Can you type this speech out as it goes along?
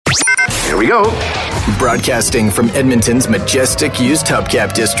Here we go. Broadcasting from Edmonton's majestic used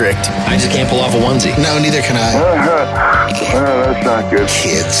hubcap district. I just can't pull off a onesie. No, neither can I. That's not good.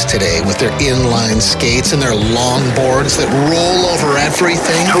 Kids today with their inline skates and their long boards that roll over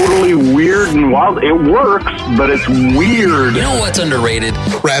everything. Totally weird and wild. It works, but it's weird. You know what's underrated?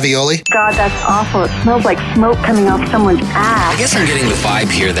 Ravioli. God, that's awful. It smells like smoke coming off someone's ass. I guess I'm getting the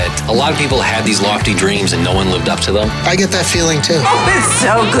vibe here that a lot of people had these lofty dreams and no one lived up to them. I get that feeling too. Oh, it's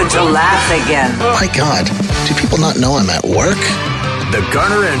so good to laugh again. My God, do people not know I'm at work? The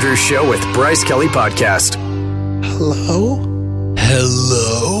Garner Andrews Show with Bryce Kelly Podcast. Hello?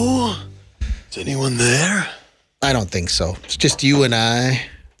 Hello? Is anyone there? I don't think so. It's just you and I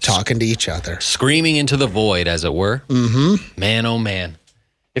talking to each other. Screaming into the void, as it were. Mm-hmm. Man, oh man.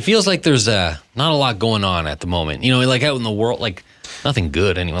 It feels like there's not a lot going on at the moment. You know, like out in the world, like nothing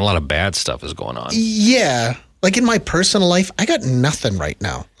good anyway. A lot of bad stuff is going on. Yeah. Like in my personal life, I got nothing right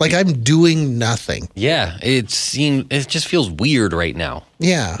now. Like I'm doing nothing. Yeah, it just feels weird right now.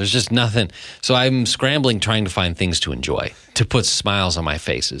 Yeah. There's just nothing. So I'm scrambling trying to find things to enjoy, to put smiles on my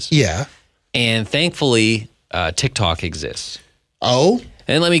faces. Yeah. And thankfully, TikTok exists. Oh?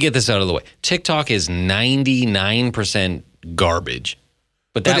 And let me get this out of the way. TikTok is 99% garbage.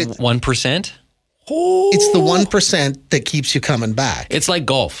 But that 1%? It's the 1% that keeps you coming back. It's like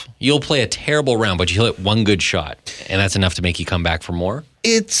golf. You'll play a terrible round, but you hit one good shot, and that's enough to make you come back for more?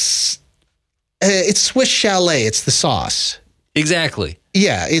 It's Swiss Chalet. It's the sauce. Exactly.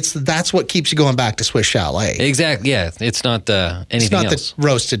 Yeah, that's what keeps you going back to Swiss Chalet. Exactly. Yeah, it's not anything It's not else. the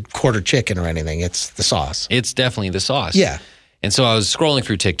roasted quarter chicken or anything. It's the sauce. It's definitely the sauce. Yeah. And so I was scrolling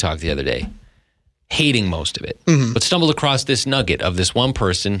through TikTok the other day, hating most of it, but stumbled across this nugget of this one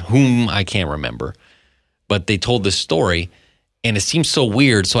person whom I can't remember, but they told this story, and it seemed so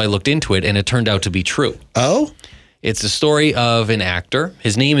weird, so I looked into it, and it turned out to be true. Oh? It's the story of an actor.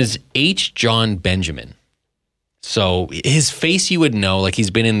 His name is H. John Benjamin. So his face you would know, like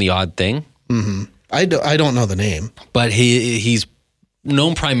he's been in The Odd Thing. Mm-hmm. I don't know the name. But he's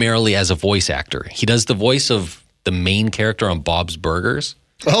known primarily as a voice actor. He does the voice of the main character on Bob's Burgers.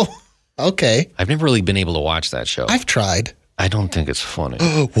 Oh, okay. I've never really been able to watch that show. I've tried. I don't think it's funny.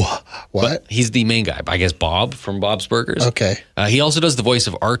 What? But he's the main guy. I guess Bob from Bob's Burgers. Okay. He also does the voice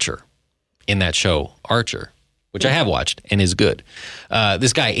of Archer in that show, Archer, which I have watched and is good.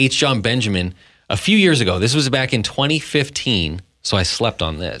 This guy, H. John Benjamin, a few years ago, this was back in 2015, so I slept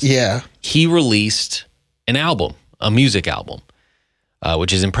on this. Yeah. He released an album, a music album,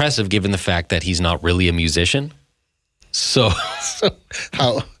 which is impressive given the fact that he's not really a musician. So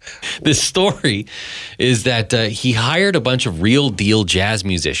how? This story is that he hired a bunch of real deal jazz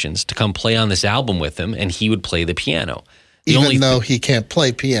musicians to come play on this album with him, and he would play the piano. Even though he can't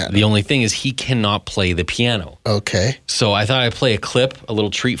play piano. The only thing is he cannot play the piano. Okay. So I thought I'd play a clip, a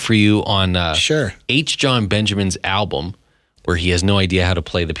little treat for you on sure. H. John Benjamin's album where he has no idea how to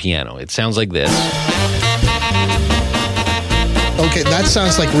play the piano. It sounds like this. Okay, that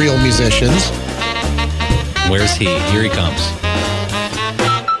sounds like real musicians. Where's he? Here he comes.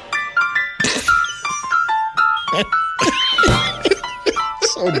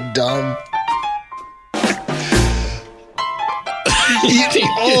 So dumb.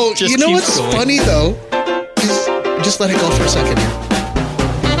 You know what's funny though? Just let it go for a second here.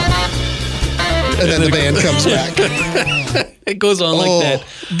 And then the band comes back. It goes on like that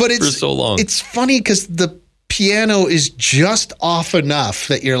for so long. It's funny because the piano is just off enough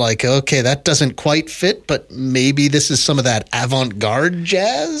that you're like, okay, that doesn't quite fit, but maybe this is some of that avant-garde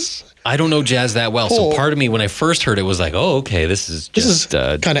jazz. I don't know jazz that well, so part of me, when I first heard it, was like, oh, okay, this is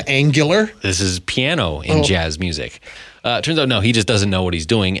kind of angular. This is piano in jazz music. Turns out, no, he just doesn't know what he's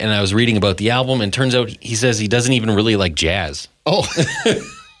doing. And I was reading about the album, and turns out he says he doesn't even really like jazz. Oh.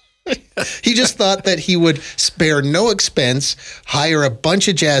 He just thought that he would spare no expense, hire a bunch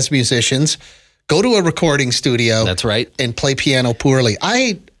of jazz musicians, go to a recording studio. That's right. And play piano poorly.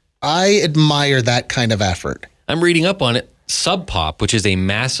 I admire that kind of effort. I'm reading up on it. Sub Pop, which is a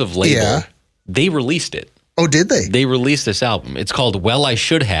massive label, they released it. Oh, did they? They released this album. It's called Well, I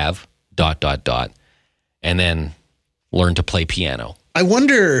Should Have, ... and then Learn to Play Piano. I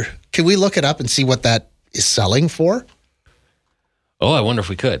wonder, can we look it up and see what that is selling for? Oh, I wonder if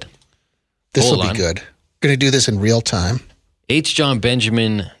we could. This will be good. Going to do this in real time. H. John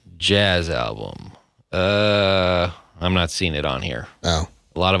Benjamin jazz album. I'm not seeing it on here. Oh.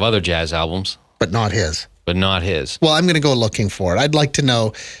 A lot of other jazz albums. But not his. But not his. Well, I'm going to go looking for it. I'd like to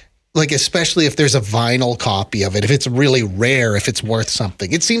know, like, especially if there's a vinyl copy of it, if it's really rare, if it's worth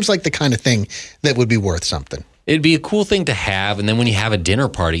something. It seems like the kind of thing that would be worth something. It'd be a cool thing to have, and then when you have a dinner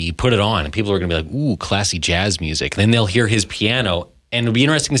party, you put it on, and people are going to be like, ooh, classy jazz music. And then they'll hear his piano, And it'd be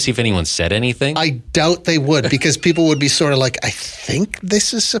interesting to see if anyone said anything. I doubt they would, because people would be sort of like, I think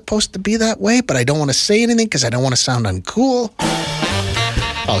this is supposed to be that way, but I don't want to say anything because I don't want to sound uncool.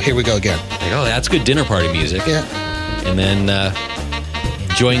 Oh, here we go again. Like, oh, that's good dinner party music. Yeah. And then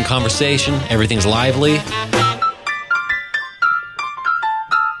enjoying conversation. Everything's lively.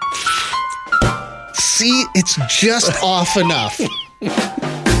 See, it's just off enough.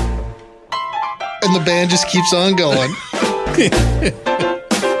 And the band just keeps on going.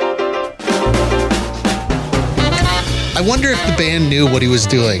 I wonder if the band knew what he was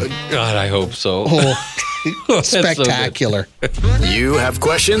doing. God, I hope so. Oh, spectacular. You have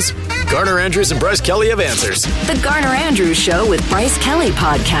questions? Garner Andrews and Bryce Kelly have answers. The Garner Andrews Show with Bryce Kelly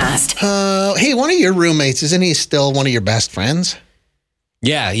podcast. Hey, one of your roommates, isn't he still one of your best friends?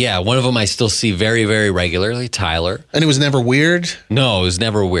 Yeah. One of them I still see very, very regularly, Tyler. And it was never weird? No, it was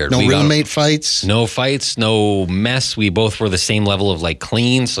never weird. No roommate fights? No fights, no mess. We both were the same level of like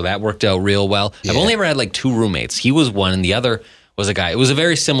clean, so that worked out real well. Yeah. I've only ever had like 2 roommates. He was one and the other was a guy. It was a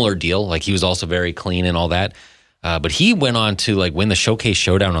very similar deal. Like he was also very clean and all that. But he went on to like win the Showcase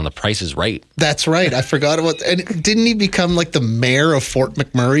Showdown on The Price is Right. That's right. I forgot about that. And didn't he become like the mayor of Fort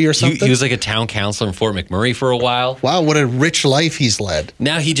McMurray or something? He was like a town councilor in Fort McMurray for a while. Wow, what a rich life he's led.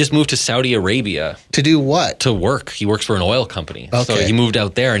 Now he just moved to Saudi Arabia. To do what? To work. He works for an oil company. Okay. So he moved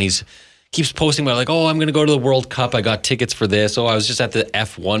out there and keeps posting about like, oh, I'm going to go to the World Cup. I got tickets for this. Oh, I was just at the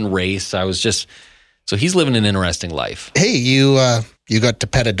F1 race. So he's living an interesting life. Hey, you got to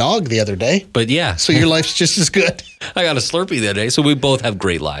pet a dog the other day. But yeah. So your life's just as good. I got a Slurpee the other day, so we both have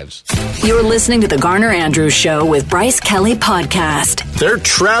great lives. You're listening to the Garner Andrews Show with Bryce Kelly podcast. They're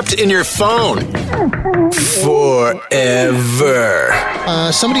trapped in your phone forever.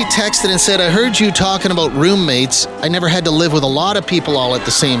 Somebody texted and said, I heard you talking about roommates. I never had to live with a lot of people all at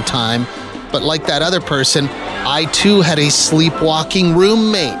the same time. But like that other person, I too had a sleepwalking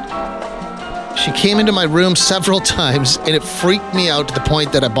roommate. She came into my room several times, and it freaked me out to the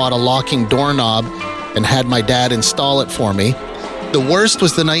point that I bought a locking doorknob and had my dad install it for me. The worst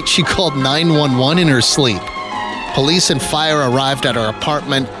was the night she called 911 in her sleep. Police and fire arrived at our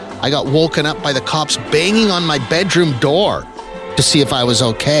apartment. I got woken up by the cops banging on my bedroom door to see if I was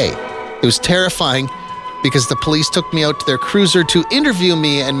okay. It was terrifying because the police took me out to their cruiser to interview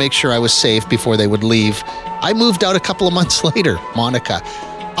me and make sure I was safe before they would leave. I moved out a couple of months later, Monica.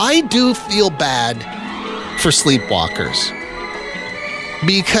 I do feel bad for sleepwalkers.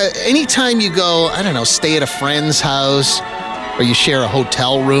 Because anytime you go, I don't know, stay at a friend's house or you share a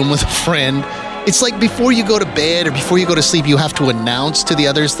hotel room with a friend, it's like before you go to bed or before you go to sleep, you have to announce to the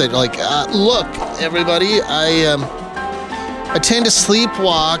others that like, look, everybody, I tend to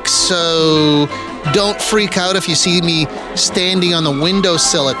sleepwalk, so don't freak out if you see me standing on the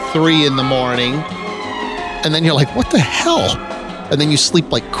windowsill at 3 a.m. And then you're like, what the hell? And then you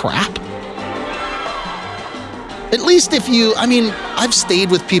sleep like crap. At least if I've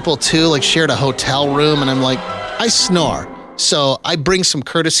stayed with people too, like shared a hotel room, and I'm like, I snore. So I bring some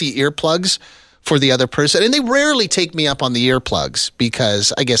courtesy earplugs for the other person. And they rarely take me up on the earplugs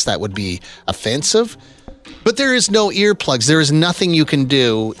because I guess that would be offensive. But there is no earplugs. There is nothing you can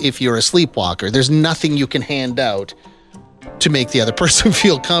do if you're a sleepwalker. There's nothing you can hand out to make the other person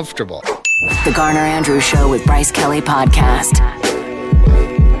feel comfortable. The Garner Andrews Show with Bryce Kelly podcast.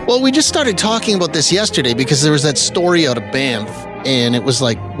 Well, we just started talking about this yesterday because there was that story out of Banff, and it was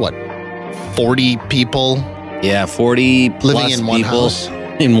like, 40 people? Yeah, 40 living in one house.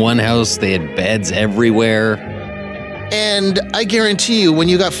 In one house, they had beds everywhere. And I guarantee you, when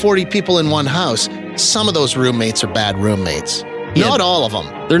you got 40 people in one house, some of those roommates are bad roommates. Yeah, not all of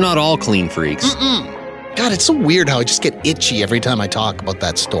them. They're not all clean freaks. God, it's so weird how I just get itchy every time I talk about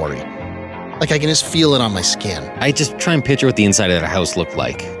that story. Like I can just feel it on my skin. I just try and picture what the inside of that house looked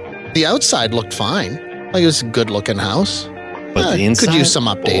like. The outside looked fine. Like it was a good-looking house. But the inside? Could use some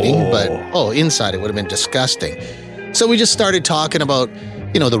updating, but inside it would have been disgusting. So we just started talking about,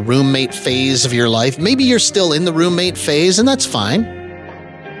 the roommate phase of your life. Maybe you're still in the roommate phase, and that's fine.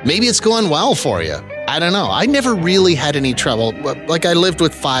 Maybe it's going well for you. I don't know. I never really had any trouble. Like I lived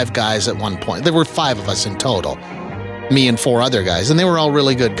with 5 guys at one point. There were 5 of us in total. Me and 4 other guys, and they were all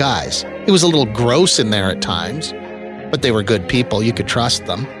really good guys. It was a little gross in there at times, but they were good people. You could trust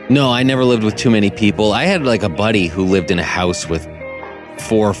them. No, I never lived with too many people. I had like a buddy who lived in a house with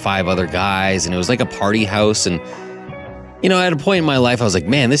 4 or 5 other guys, and it was like a party house. And, at a point in my life, I was like,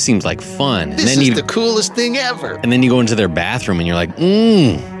 man, this seems like fun. This is the coolest thing ever. And then you go into their bathroom and you're like,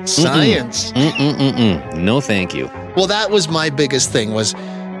 science. No, thank you. Well, that was my biggest thing was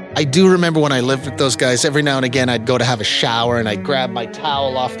I do remember when I lived with those guys, every now and again, I'd go to have a shower and I'd grab my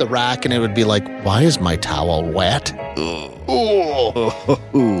towel off the rack and it would be like, why is my towel wet?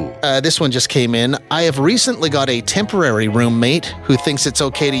 This one just came in. I have recently got a temporary roommate who thinks it's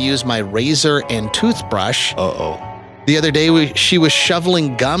okay to use my razor and toothbrush. The other day, she was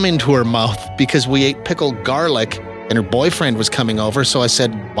shoveling gum into her mouth because we ate pickled garlic and her boyfriend was coming over. So I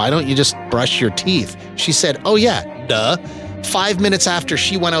said, why don't you just brush your teeth? She said, oh yeah, duh. 5 minutes after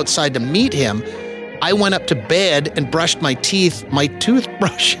she went outside to meet him, I went up to bed and brushed my teeth. My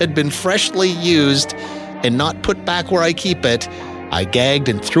toothbrush had been freshly used and not put back where I keep it. I gagged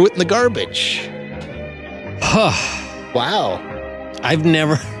and threw it in the garbage. Wow. I've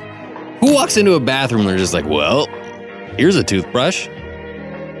never... Who walks into a bathroom and they're just like, well, here's a toothbrush.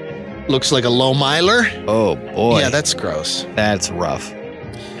 Looks like a low miler. Oh, boy. Yeah, that's gross. That's rough.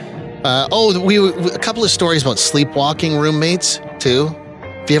 A couple of stories about sleepwalking roommates, too.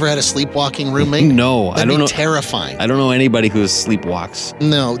 Have you ever had a sleepwalking roommate? No, That'd I don't know. Terrifying. I don't know anybody who sleepwalks.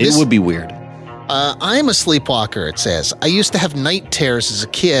 No. It would be weird. I'm a sleepwalker, it says. I used to have night terrors as a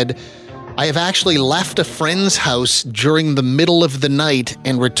kid. I have actually left a friend's house during the middle of the night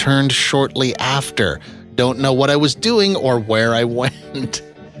and returned shortly after. Don't know what I was doing or where I went.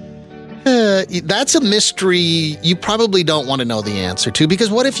 That's a mystery you probably don't want to know the answer to, because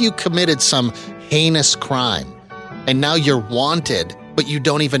what if you committed some heinous crime and now you're wanted, but you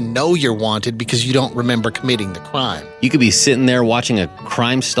don't even know you're wanted because you don't remember committing the crime? You could be sitting there watching a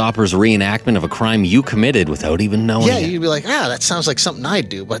Crime Stoppers reenactment of a crime you committed without even knowing it. You'd be like, that sounds like something I'd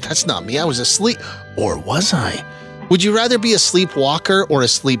do, but that's not me. I was asleep. Or was I? Would you rather be a sleepwalker or a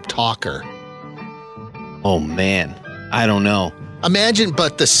sleep talker? Oh, man. I don't know. Imagine,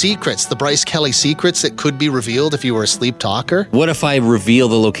 but the secrets, the Bryce Kelly secrets that could be revealed if you were a sleep talker. What if I reveal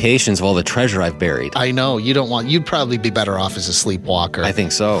the locations of all the treasure I've buried? I know, you'd probably be better off as a sleepwalker. I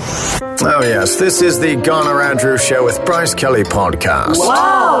think so. Oh, yes, this is the Garner Andrew Show with Bryce Kelly podcast.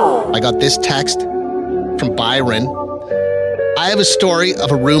 Whoa! I got this text from Byron. I have a story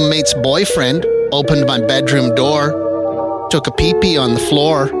of a roommate's boyfriend opened my bedroom door, took a pee-pee on the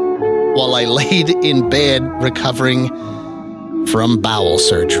floor while I laid in bed recovering from bowel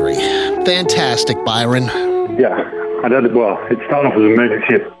surgery. Fantastic, Byron. Yeah, it started off as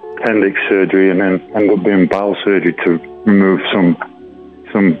emergency appendix surgery and then ended up being bowel surgery to remove some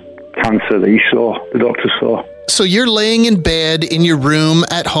cancer that the doctor saw. So you're laying in bed in your room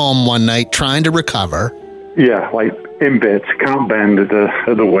at home one night trying to recover. Yeah, like in bits, can't bend at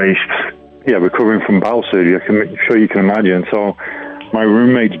the waist. Yeah, recovering from bowel surgery, I'm sure you can imagine. So my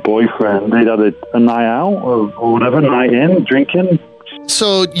roommate's boyfriend, they'd had a night out or whatever, night in, drinking.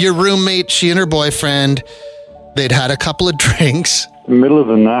 So your roommate, she and her boyfriend, they'd had a couple of drinks. In the middle of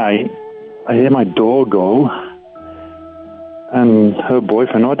the night, I hear my door go, and her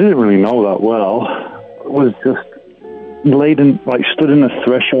boyfriend, I didn't really know that well, was just stood in the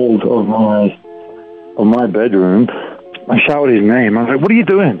threshold of my bedroom. I shouted his name. I was like, "What are you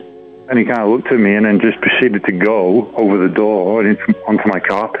doing?" And he kind of looked at me and then just proceeded to go over the door and onto my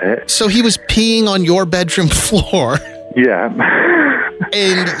carpet. So he was peeing on your bedroom floor. Yeah.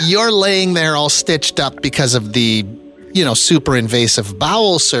 And you're laying there all stitched up because of the, super invasive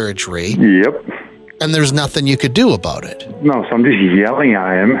bowel surgery. Yep. And there's nothing you could do about it. No, so I'm just yelling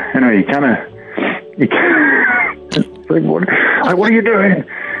at him. And he kind of, like, what are you doing?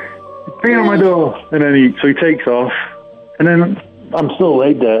 Peeing on my door. And then he takes off. And then I'm still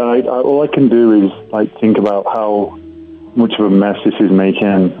laid there. All I can do is think about how much of a mess this is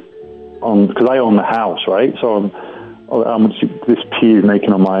making because I own the house, right? So how much this pee is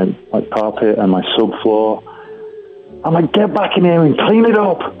making on my carpet and my subfloor. I'm like, get back in here and clean it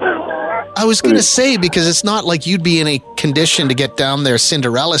up. I was going to say, because it's not like you'd be in a condition to get down there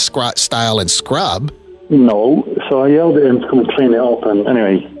Cinderella style and scrub. No, so I yelled at him to come and clean it up. And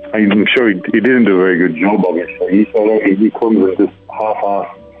anyway, I'm sure he didn't do a very good job, obviously. So he comes and just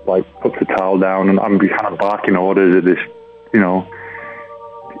half-assed, puts the towel down, and I'm kind of barking orders at this,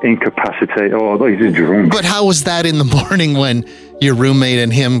 incapacitated. Oh, he's just drunk. But how was that in the morning when your roommate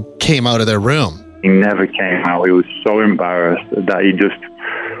and him came out of their room? He never came out. He was so embarrassed that he just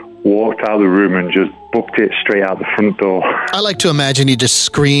walked out of the room and just booked it straight out the front door. I like to imagine he just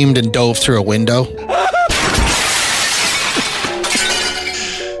screamed and dove through a window.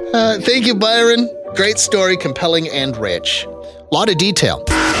 Thank you, Byron. Great story, compelling and rich. A lot of detail.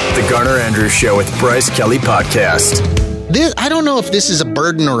 The Garner Andrew Show with Bryce Kelly podcast. I don't know if this is a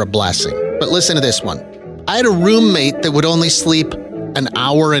burden or a blessing, but listen to this one. I had a roommate that would only sleep an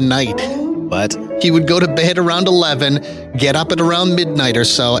hour a night. But he would go to bed around 11, get up at around midnight or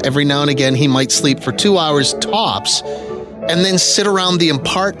so. Every now and again, he might sleep for 2 hours tops. and then sit around the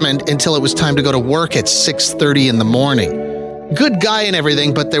apartment until it was time to go to work at 6:30 in the morning. Good guy and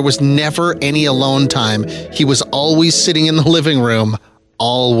everything, but there was never any alone time. He was always sitting in the living room.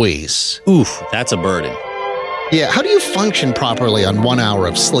 Always. Oof, that's a burden. Yeah, how do you function properly on 1 hour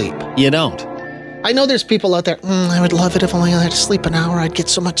of sleep? You don't. I know there's people out there, I would love it if only I had to sleep an hour, I'd get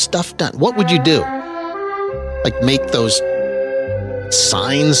so much stuff done. What would you do? Like make those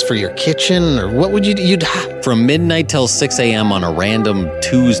signs for your kitchen? Or what would you do? From midnight till 6 a.m. on a random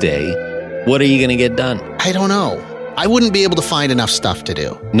Tuesday, what are you going to get done? I don't know. I wouldn't be able to find enough stuff to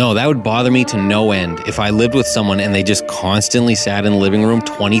do. No, that would bother me to no end if I lived with someone and they just constantly sat in the living room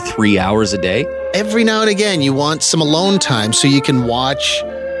 23 hours a day. Every now and again, you want some alone time so you can watch,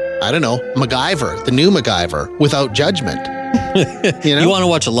 I don't know, MacGyver, the new MacGyver, without judgment. You know? You want to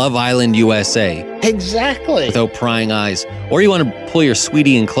watch Love Island USA. Exactly. Without prying eyes. Or you want to pull your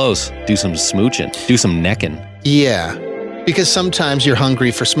sweetie in close, do some smooching, do some necking. Yeah, because sometimes you're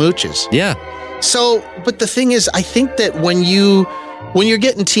hungry for smooches. Yeah. So, but the thing is, I think that when you're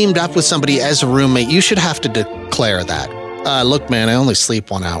getting teamed up with somebody as a roommate, you should have to declare that. Look, man, I only sleep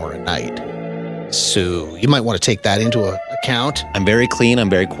 1 hour a night. So you might want to take that into account. I'm very clean. I'm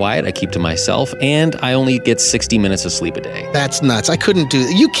very quiet. I keep to myself. And I only get 60 minutes of sleep a day. That's nuts. I couldn't do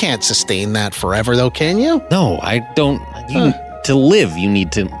that. You can't sustain that forever, though, can you? No, I don't. To live, you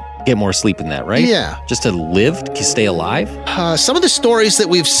need to get more sleep than that, right? Yeah. Just to live, to stay alive? Some of the stories that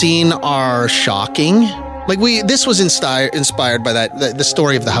we've seen are shocking. Like this was inspired by the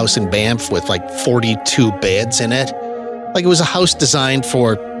story of the house in Banff with like 42 beds in it. Like it was a house designed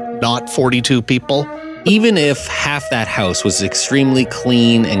for not 42 people. Even if half that house was extremely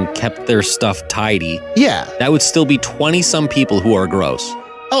clean and kept their stuff tidy, yeah, that would still be 20-some people who are gross.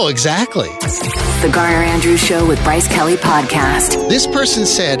 Oh, exactly. The Garner Andrews Show with Bryce Kelly Podcast. This person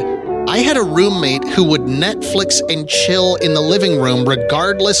said, I had a roommate who would Netflix and chill in the living room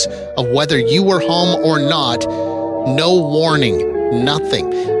regardless of whether you were home or not. No warning,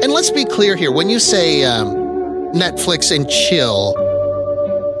 nothing. And let's be clear here. When you say Netflix and chill,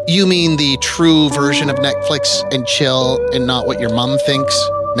 you mean the true version of Netflix and chill and not what your mom thinks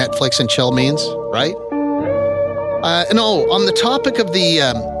Netflix and chill means, right? No, on the topic of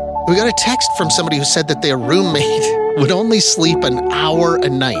we got a text from somebody who said that their roommate would only sleep an hour a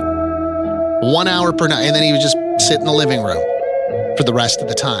night. 1 hour per night, and then he would just sit in the living room for the rest of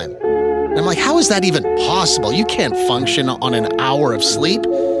the time. And I'm like, how is that even possible? You can't function on an hour of sleep.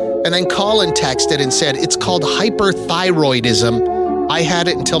 And then Colin texted and said, it's called hyperthyroidism. I had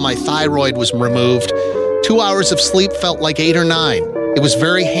it until my thyroid was removed. 2 hours of sleep felt like 8 or 9. It was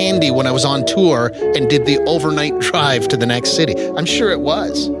very handy when I was on tour and did the overnight drive to the next city. I'm sure it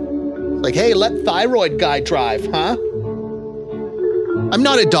was. Like, hey, let thyroid guy drive, huh? I'm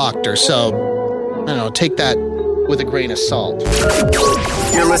not a doctor, so I don't know, take that with a grain of salt.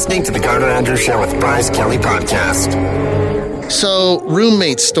 You're listening to the Garner and Andrews Show with Bryce Kelly Podcast. So,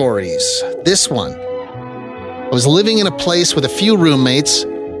 roommate stories. This one. I was living in a place with a few roommates.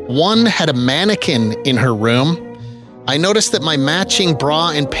 One had a mannequin in her room. I noticed that my matching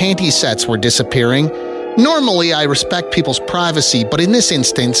bra and panty sets were disappearing. Normally, I respect people's privacy, but in this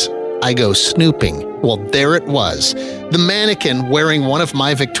instance, I go snooping. Well, there it was. The mannequin wearing one of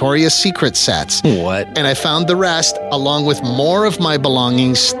my Victoria's Secret sets. What? And I found the rest, along with more of my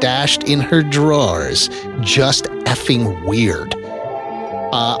belongings stashed in her drawers. Just effing weird.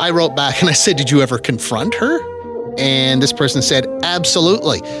 I wrote back and I said, did you ever confront her? And this person said,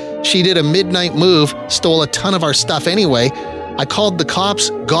 absolutely. She did a midnight move, stole a ton of our stuff anyway. I called the cops,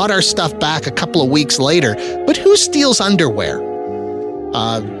 got our stuff back a couple of weeks later. But who steals underwear?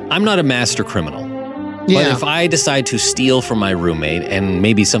 I'm not a master criminal. Yeah. But if I decide to steal from my roommate and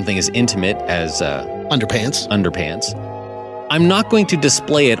maybe something as intimate as underpants, I'm not going to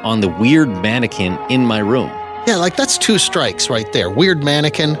display it on the weird mannequin in my room. Yeah, like that's 2 strikes right there. Weird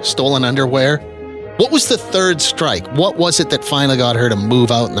mannequin, stolen underwear. What was the 3rd strike? What was it that finally got her to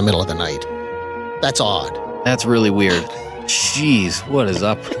move out in the middle of the night? That's odd. That's really weird. Jeez, what is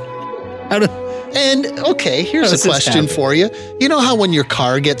up? And, okay, here's a question for you. You know how when your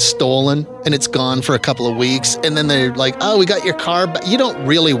car gets stolen and it's gone for a couple of weeks and then they're like, oh, we got your car back. You don't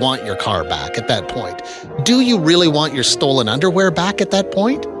really want your car back at that point. Do you really want your stolen underwear back at that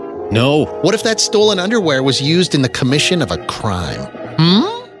point? No. What if that stolen underwear was used in the commission of a crime?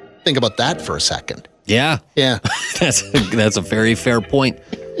 Think about that for a second. Yeah. Yeah. That's a very fair point.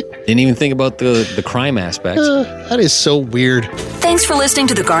 Didn't even think about the crime aspect. That is so weird. Thanks for listening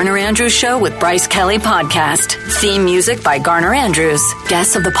to the Garner Andrews Show with Bryce Kelly Podcast. Theme music by Garner Andrews.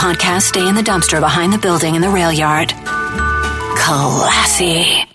 Guests of the podcast stay in the dumpster behind the building in the rail yard. Classy.